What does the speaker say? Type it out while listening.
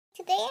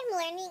Today I'm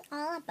learning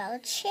all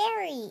about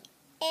Cherry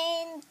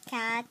and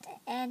Cat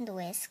and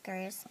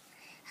Whiskers.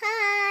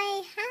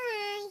 Hi!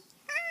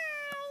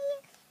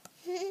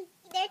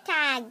 Their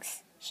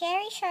tags.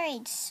 Cherry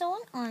charade sewn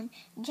on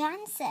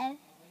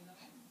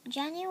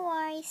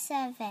January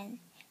 7.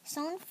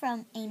 Sewn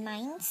from a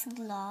mine's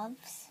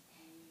gloves.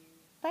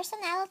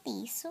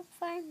 Personality,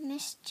 super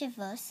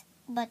mischievous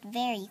but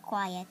very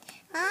quiet.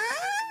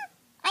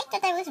 I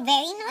thought I was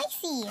very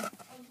noisy.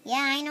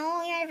 Yeah, I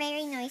know you're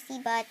very noisy,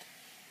 but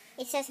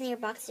it says in your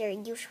box you're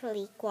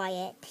usually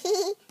quiet.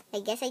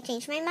 I guess I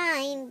changed my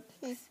mind.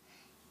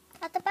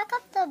 At the back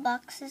of the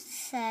box it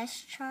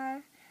says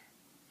Char.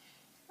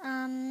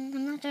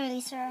 I'm not really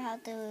sure how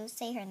to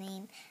say her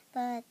name,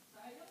 but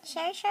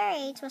Cherry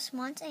Charades was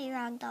once a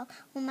rag doll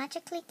who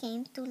magically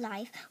came to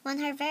life when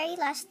her very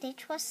last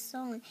stitch was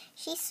sewn.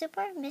 She's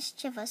super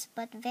mischievous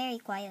but very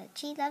quiet.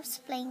 She loves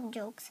playing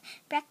jokes,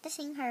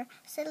 practicing her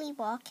silly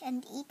walk,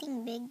 and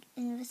eating big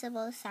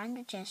invisible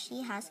sandwiches.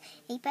 She has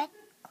a pet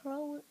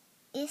crow.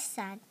 Is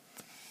sad.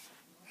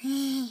 Could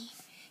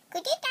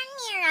you turn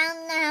me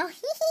around now?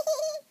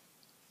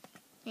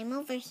 I'm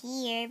over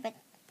here, but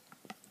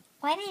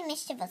why am I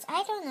mischievous?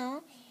 I don't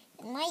know.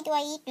 And why do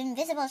I eat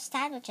invisible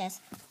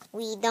sandwiches?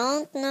 We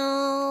don't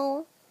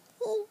know.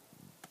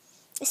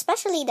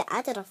 Especially the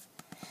editor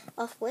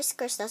of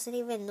Whiskers doesn't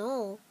even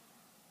know.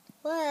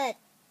 What?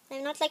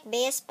 I'm not like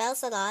Bea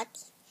spells a lot.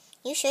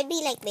 You should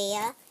be like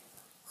Bea.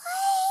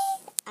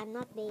 What? I'm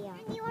not Bea.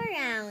 Turn you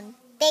around.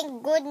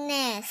 Thank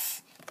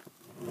goodness.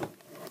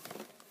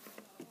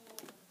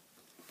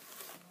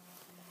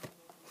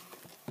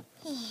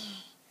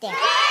 There.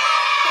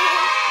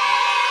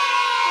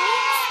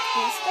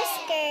 Next is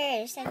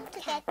Whiskers. I'm to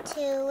get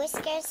to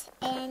Whiskers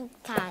and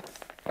Cat.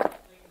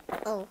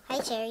 Oh, hi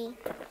Cherry.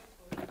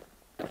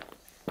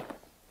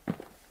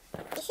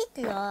 Is it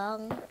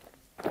long?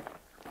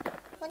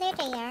 Oh, there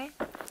they are.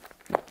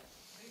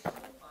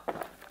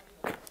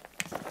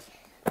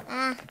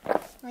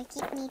 My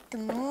feet need to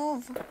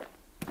move.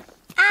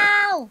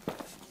 Ow!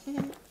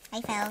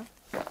 I fell.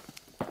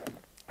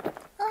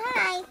 Oh,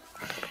 hi.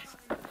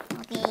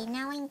 Okay,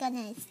 now I'm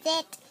gonna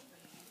sit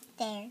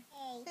there.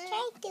 Hey,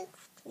 try to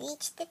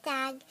reach the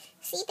tag.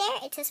 See there?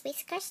 It says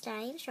Whiskers,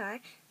 Rhyme, Shore,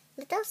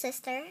 Little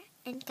Sister,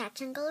 and Cat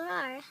Jungle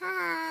Roar.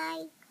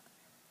 Hi!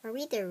 Are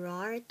we the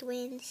Roar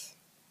twins?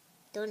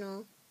 Don't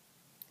know.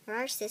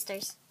 Roar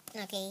sisters.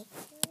 Okay.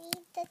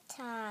 Read the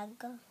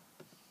tag.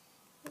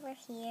 Over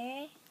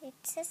here, it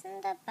says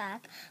in the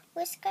back,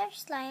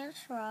 Whiskers,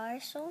 Lions,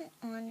 Roar, sewn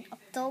on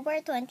October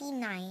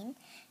 29.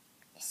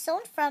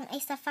 Sewn from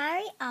a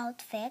safari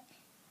outfit.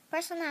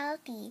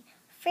 Personality,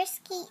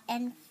 frisky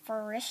and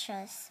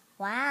ferocious.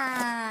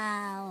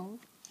 Wow.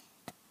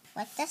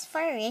 What does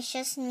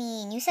ferocious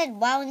mean? You said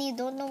wow and you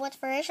don't know what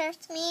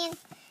ferocious means?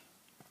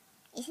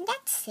 Isn't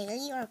that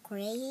silly or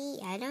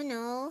crazy? I don't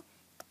know.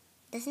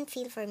 Doesn't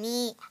feel for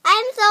me.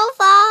 I'm so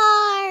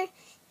far!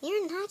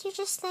 You're not. You're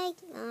just like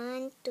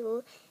 1,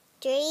 2,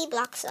 3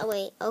 blocks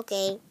away.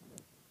 Okay.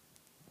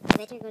 I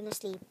bet you're gonna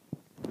sleep.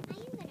 I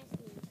am gonna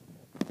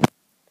sleep.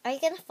 Are you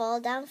gonna fall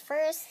down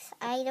first?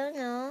 I don't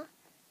know.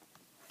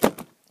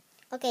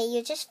 Okay,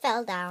 you just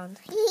fell down.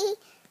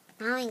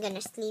 Now I'm gonna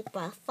sleep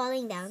while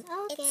falling down.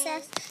 Okay. It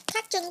says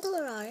Cat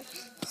Jungle Roar.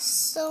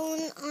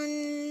 Sewn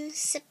on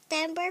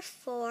September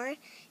 4.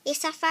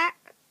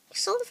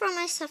 Sewn from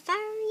a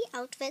safari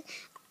outfit.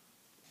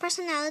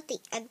 Personality,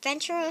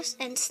 adventurous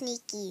and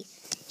sneaky.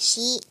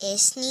 She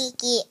is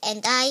sneaky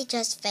and I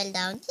just fell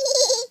down.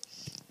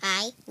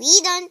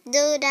 We don't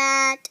do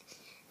that.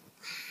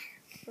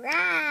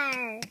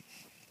 Rawr.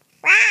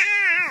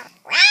 Rawr.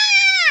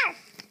 Rawr.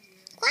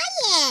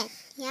 Quiet.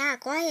 Yeah,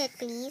 quiet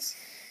please.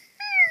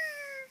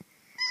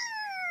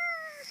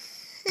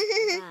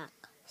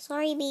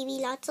 Sorry baby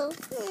Lotso.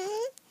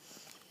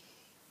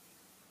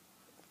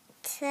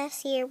 It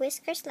says here,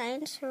 Whiskers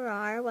Lion's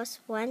Roar was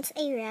once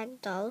a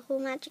rag doll who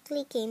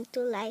magically came to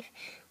life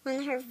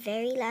when her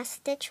very last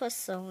stitch was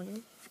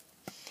sewn.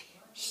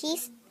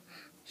 She's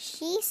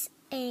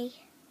a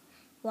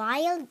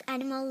wild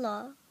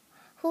animal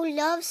who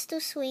loves to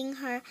swing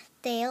her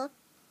tail,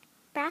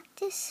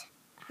 practice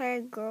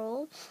her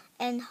growl,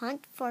 and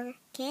hunt for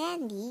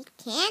candy.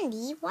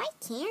 Candy? Why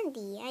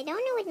candy? I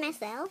don't know it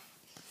myself.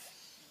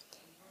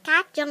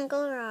 Cat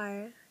Jungle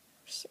Roar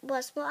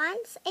was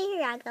once a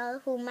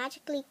ragdoll who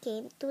magically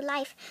came to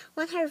life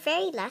when her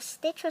very last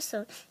stitch was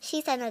sewn.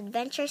 She's an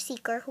adventure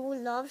seeker who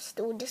loves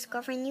to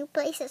discover new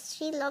places.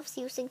 She loves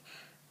using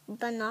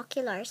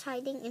binoculars,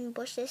 hiding in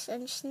bushes,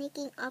 and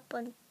sneaking up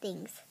on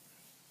things.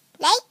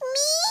 Like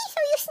me?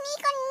 So you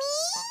sneak on me?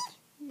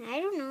 I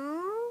don't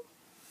know.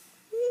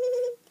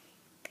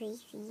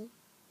 Crazy.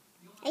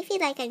 I feel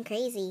like I'm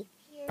crazy.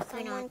 Here's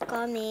someone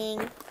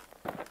coming.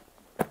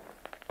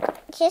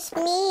 Just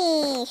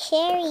me,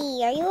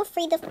 Cherry. Are you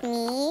afraid of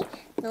me?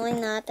 No,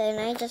 I'm not, and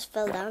I just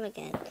fell down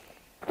again.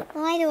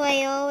 Why do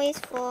I always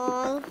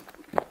fall?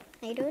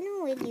 I don't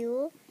know with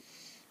you.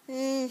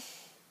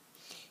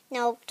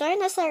 Now,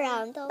 turn us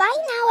around. Okay. Bye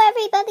now,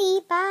 everybody.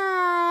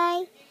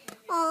 Bye.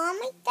 Oh,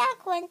 my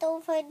duck went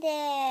over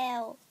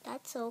there. That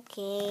It's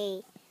okay.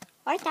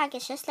 Our tag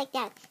is just like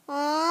that.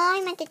 Oh,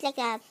 I meant it like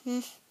that.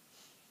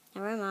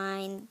 Never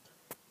mind.